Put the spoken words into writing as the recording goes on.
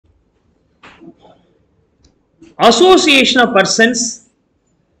association of persons,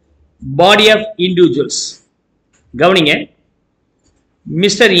 body of individuals. கவனிங்க,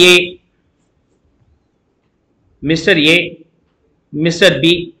 mister A, mister A, mister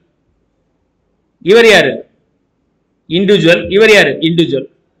B, இவர் யாரு? Individual. இவர் யாரு? Individual.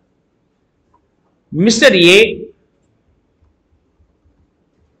 Mister A,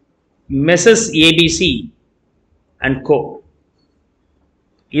 messes ABC and கோ,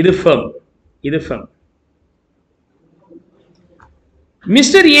 இது firm, இது firm.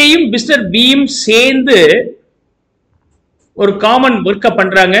 மிஸ்டர் ஏயும் மிஸ்டர் பியும் சேர்ந்து ஒரு காமன் ஒர்க்க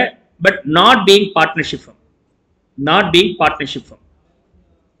பண்றாங்க, but not being partnership firm, not being partnership firm.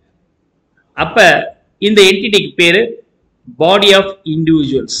 அப்ப இந்த என்டிட்டிக்கு பேரு body of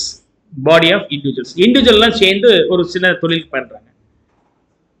individuals. Body of individuals. இண்டிவிஜுவல்லாம் சேர்ந்து ஒரு சின்ன தொழில் பண்றாங்க.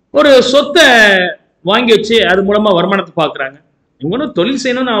 ஒரு சொத்தை வாங்கி வச்சு அது மூலமா வருமானத்தை பார்க்குறாங்க. இவங்களும் தொழில்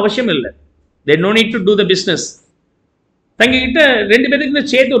செய்யணும்னு அவசியம் இல்லை. they no need to do the business. தங்கிட்ட ரெண்டு பேருக்கு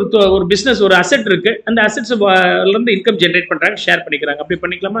சேர்த்து ஒரு பிசினஸ், ஒரு அசெட் இருக்கு. அந்த அசெட்ஸ்ல இருந்து இன்கம் ஜெனரேட் பண்றாங்க, ஷேர் பண்ணிக்கிறாங்க. அப்படி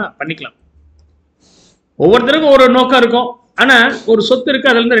பண்ணிக்கலாமா? பண்ணிக்கலாம். ஒவ்வொருத்தருக்கும் ஒரு நோக்கம் இருக்கும். ஆனா ஒரு சொத்து இருக்கு,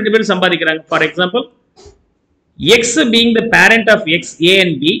 அதுல இருந்து ரெண்டு பேரும் சம்பாதிக்கிறாங்க. For example, X being the parent of X, A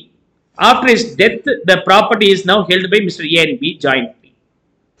and B. After his death the property is now held by mister A and B jointly.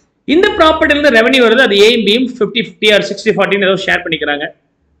 இந்த ப்ராப்பர்ட்டில ரெவன்யூ வருது, அது ஏயும் பியும் 50-50 ஆர் 60-40 ஏதோ ஷேர் பண்ணிக்கிறாங்க.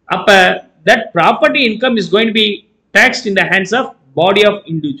 அப்ப that property income is going to be taxed in the hands of body of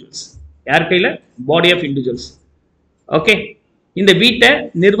individuals. யார் கையில? body of individuals. ஓகே, இந்த வீட்டை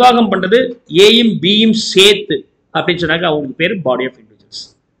நிர்வாகம் பண்றது ஏயும் பியும் சேர்த்து அப்படின்னு சொன்னாங்க. அவங்களுக்கு பேரு body of individuals.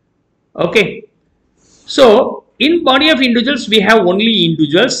 Okay, so in body of individuals we have only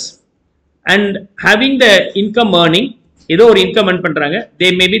individuals and having the income earning. ஏதோ ஒரு இன்கம் earn பண்றாங்க.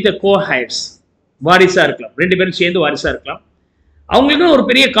 they may be the co-heirs, வாரிசா இருக்கலாம், ரெண்டு பேரும் சேர்ந்து வாரிசா இருக்கலாம். அவங்களுக்கு ஒரு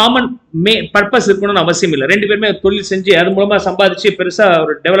பெரிய காமன் பர்பஸ் இருக்கணும்னு அவசியம் இல்லை. ரெண்டு பேருமே தொழில் செஞ்சு அது மூலமா சம்பாதிச்சு பெருசா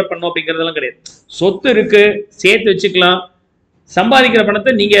ஒரு டெவலப் பண்ணணும் அப்படிங்கிறதெல்லாம் கிடையாது. சொத்து இருக்கு, சேர்த்து வச்சுக்கலாம். சம்பாதிக்கிற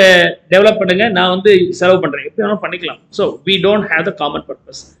பணத்தை நீங்க டெவலப் பண்ணுங்க, நான் வந்து செலவு பண்றேன், எப்படி வேணாலும் பண்ணிக்கலாம். So we don't have the common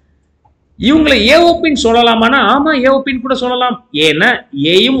purpose. இவங்களை ஏஓபின்னு சொல்லலாமானா? ஆமா, ஏஓபின்னு கூட சொல்லலாம். ஏன்னா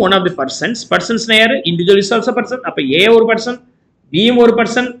ஏயும் ஒன் ஆஃப் தி பர்சன்ஸ். பர்சன்ஸ்னா யாரு? Individual is also person. அப்ப ஏ ஒரு பர்சன், பியும் ஒரு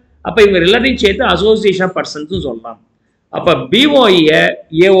பர்சன். அப்ப இவங்க எல்லாரையும் சேர்த்து அசோசியேஷன் ஆஃப் பர்சன்ஸ் சொல்லலாம். அப்ப BOI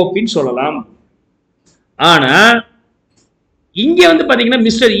ஏஓபின்னு சொல்லலாம். ஆனா இங்க வந்து பாத்தீங்கன்னா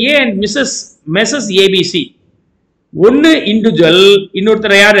mister A and messes ABC, ஒன்னு இண்டிவிஜுவல்,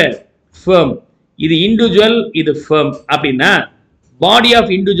 இன்னொருத்தர் யாரு? ஃபர்ம். இது இண்டிவிஜுவல், இது ஃபர்ம். அப்படின்னா பாடி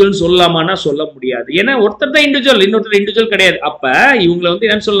ஆஃப் இண்டிவிஜுவல் சொல்லலாமான்னா சொல்ல முடியாது. ஏன்னா ஒருத்தர் தான் இண்டிவிஜுவல், இன்னொருத்தர் இண்டிவிஜுவல் கிடையாது. அப்ப இவங்களை வந்து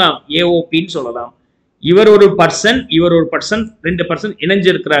என்ன சொல்லலாம்? ஏஓபின்னு சொல்லலாம். இவர் ஒரு பர்சன், இவர் ஒரு பர்சன், ரெண்டு பர்சன்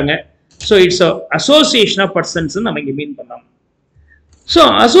இணைஞ்சு இருக்கிறாங்க. So it's a association of persons நம்ம இங்க மீன் பண்ணலாம். So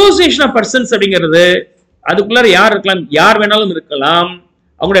association of persons அப்படிங்கிறது அதுக்குள்ள யார் இருக்கலாம்? யார் வேணாலும் இருக்கலாம்.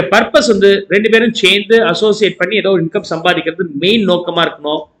 அவங்களுடைய பர்பஸ் வந்து ரெண்டு பேரும் சேர்ந்து அசோசியேட் பண்ணி ஏதோ இன்கம் சம்பாதிக்கிறது மெயின் நோக்கமா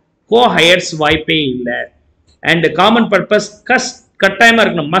இருக்கணும். கோ ஹையர்ஸ் வாய்ப்பே இல்லை. அண்ட் காமன் பர்பஸ் கட்டாயமா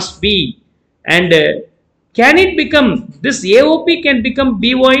இருக்கணும், must be. And can it become this AOB can become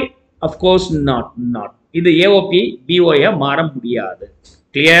BOI? of course not. இது ஏஓபி BOI மாற முடியாது.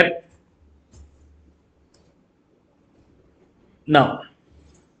 Clear? Now,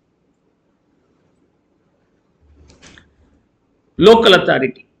 local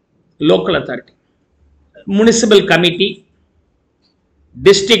authority, municipal committee,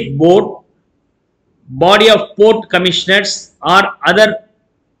 district board, body of port commissioners or other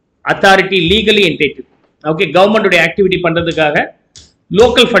authority legally entitled. Okay, government உடைய activity பண்றதுக்காக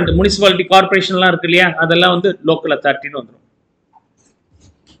local fund, municipality, corporation எல்லாம் இருக்கு இல்லையா, அதெல்லாம் வந்து local authority ன்னு வந்துரும்.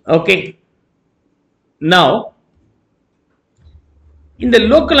 Okay, now இந்த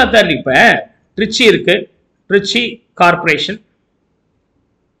லோக்கல் அத்தாரிட்டி இப்ப ட்ரிச்சி இருக்கு, ட்ரிச்சி கார்பரேஷன்,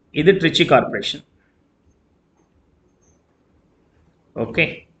 இது Trichy corporation. Okay,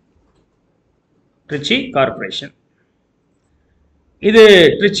 Trichy corporation. இது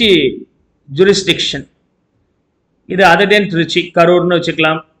ட்ரிச்சி ஜூரிஸ்டிக்ஷன். இது அதர் தென் ட்ரிச்சி, கரூர்னு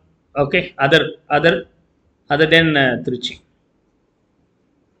வச்சுக்கலாம். ஓகே, அதர் தென் ட்ரிச்சி.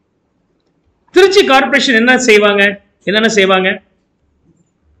 ட்ரிச்சி கார்பரேஷன் என்ன செய்வாங்க? என்னென்ன செய்வாங்க?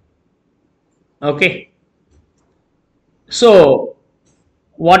 ஓகே, ஸோ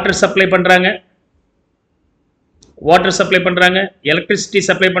வாட்டர் சப்ளை பண்றாங்க, எலக்ட்ரிசிட்டி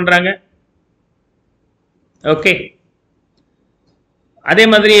சப்ளை பண்றாங்க. ஓகே, அதே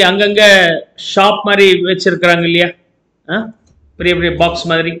மாதிரி அங்கங்க ஷாப் மாதிரி வச்சிருக்கிறாங்க இல்லையா, பெரிய பெரிய பாக்ஸ்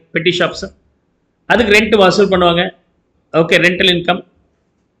மாதிரி பெட்டி ஷாப்ஸ், அதுக்கு ரெண்ட் வசூல் பண்ணுவாங்க. Okay, rental income.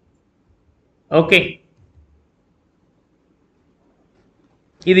 ஓகே,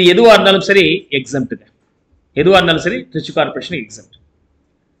 இது எதுவா இருந்தாலும் சரி எக்ஸம்ப்ட். எதுவா இருந்தாலும் சரி திருச்சி கார்பரேஷன் எக்ஸம்ப்ட்.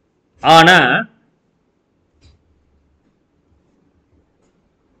 ஆனா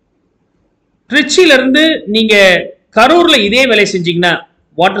திருச்சியில இருந்து நீங்க கரூர்ல இதே வேலை செஞ்சீங்கன்னா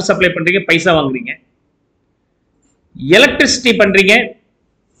வாட்டர் சப்ளை பண்றீங்க, பைசா வாங்குறீங்க. எலக்ட்ரிசிட்டி பண்றீங்க,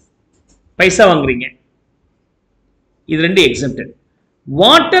 பைசா வாங்குறீங்க. இது ரெண்டு எக்ஸம்ப்ட்.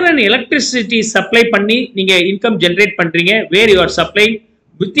 வாட்டர் அண்ட் எலக்ட்ரிசிட்டி சப்ளை பண்ணி நீங்க இன்கம் ஜெனரேட் பண்றீங்க, where you are supply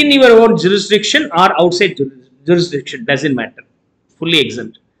within your own jurisdiction R out side jurisdiction, doesn't matter, fully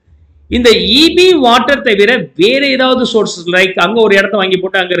எக்ஸம்ப்ட். இந்த இபி வாட்டர் தவிர வேற ஏதாவது சோர்ஸ் லைக் அங்க ஒரு இடத்த வாங்கி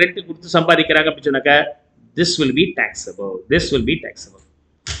போட்டு அங்க ரெண்ட் கொடுத்து சம்பாதிக்கிறாங்க அப்படின்னு சொன்னாக்க this will be taxable. This will be taxable.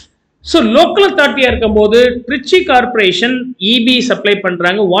 So local authority இருக்கும்போது திருச்சி கார்பரேஷன் இபி சப்ளை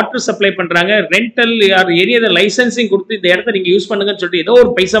பண்றாங்க, வாட்டர் சப்ளை பண்றாங்க, rental or any other licensing கொடுத்து இந்த இடத்த நீங்க யூஸ் பண்ணுங்கன்னு சொல்லிட்டு ஏதோ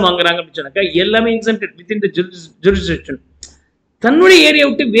ஒரு பைசா வாங்குறாங்க அப்படின்னு சொன்னாக்க எல்லாமே எக்ஸம்ப்டட் வித்தின் தி ஜூரிஸ்டிக்ஷன். தன்னுடைய ஏரியா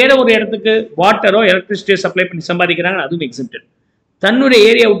விட்டு வேற ஒரு இடத்துக்கு வாட்டரோ எலக்ட்ரிசிட்டியோ சப்ளை பண்ணி சம்பாதிக்கிறாங்க, அதுவும் எக்ஸம்ப்டட். தன்னுடைய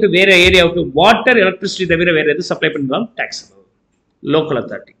ஏரியா விட்டு வேற ஏரியா விட்டு வாட்டர் எலக்ட்ரிசிட்டி தவிர வேற எது சப்ளை பண்ணாலும் taxable. Local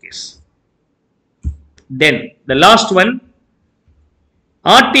authority case. Then the last one,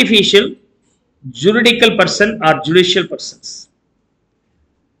 artificial juridical person or judicial persons.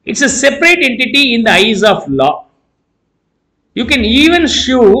 It's a separate entity in the eyes of law. You can even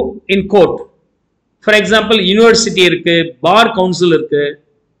sue in court. For example, university இருக்கு, bar council இருக்கு,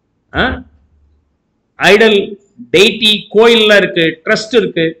 idol deity கோயில்ல இருக்கு, trust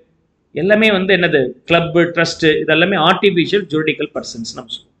இருக்கு, எல்லாமே வந்து என்னது club trust, இதெல்லாமே artificial ஜுரிடிக்கல் persons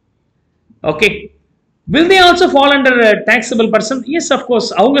நம்ம சொல்லுவோம். Okay, will they also fall under a taxable person? Yes, of course.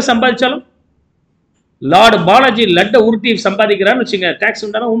 அவங்க சம்பாதிச்சாலும் லார்ட் பாலாஜி லட்ட உருட்டி சம்பாதிக்கிறான்னு வச்சுங்க, டாக்ஸ்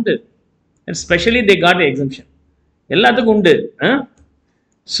உண்டானா உண்டு. ஸ்பெஷலி தே காட் எக்ஸம்ஷன், எல்லாத்துக்கும் உண்டு.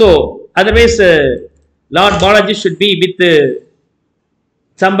 So otherwise Lord Balaji should be with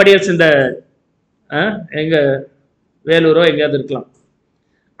somebody else in the எங்க வேலூரோ எங்கேயாவது இருக்கலாம்,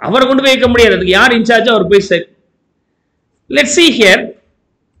 அவரை கொண்டு போய் வைக்க முடியாது. அதுக்கு யார் இன்சார்ஜோ அவர் போய் sir. Let's see here,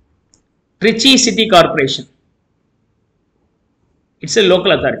 Trichy City Corporation. It's a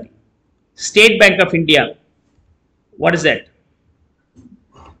local authority. State Bank of India. What is that?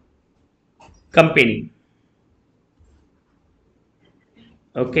 Company.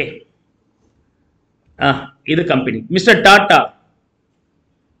 Okay. This company. Mr. Tata.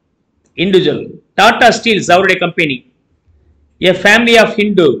 Individual. Tata Steel, our company. A family of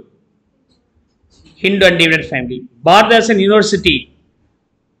Hindu and dividend family. Bharadasan University.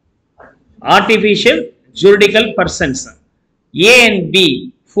 Artificial juridical persons. A and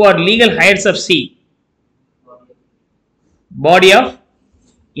B, who are legal heirs of C. Body of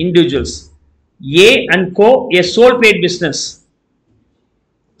individuals. A and Co, a sole trade business.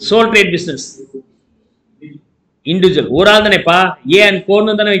 Sole trade business. Individual. ஒரு ஆள் தானேப்பா, A and Co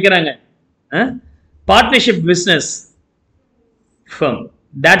ன்னு தானே வைக்கிறாங்க. Partnership business firm.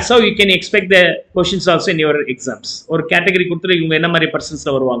 That's how you can expect the questions also in your exams. ஒரு category கொடுத்துட்டு இவங்க என்ன மாதிரி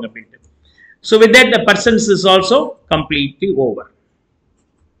பர்சன்ஸ்ல வருவாங்க அப்படின்ட்டு. So with that, the persons is also completely over.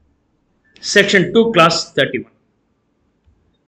 Section 2, class 31.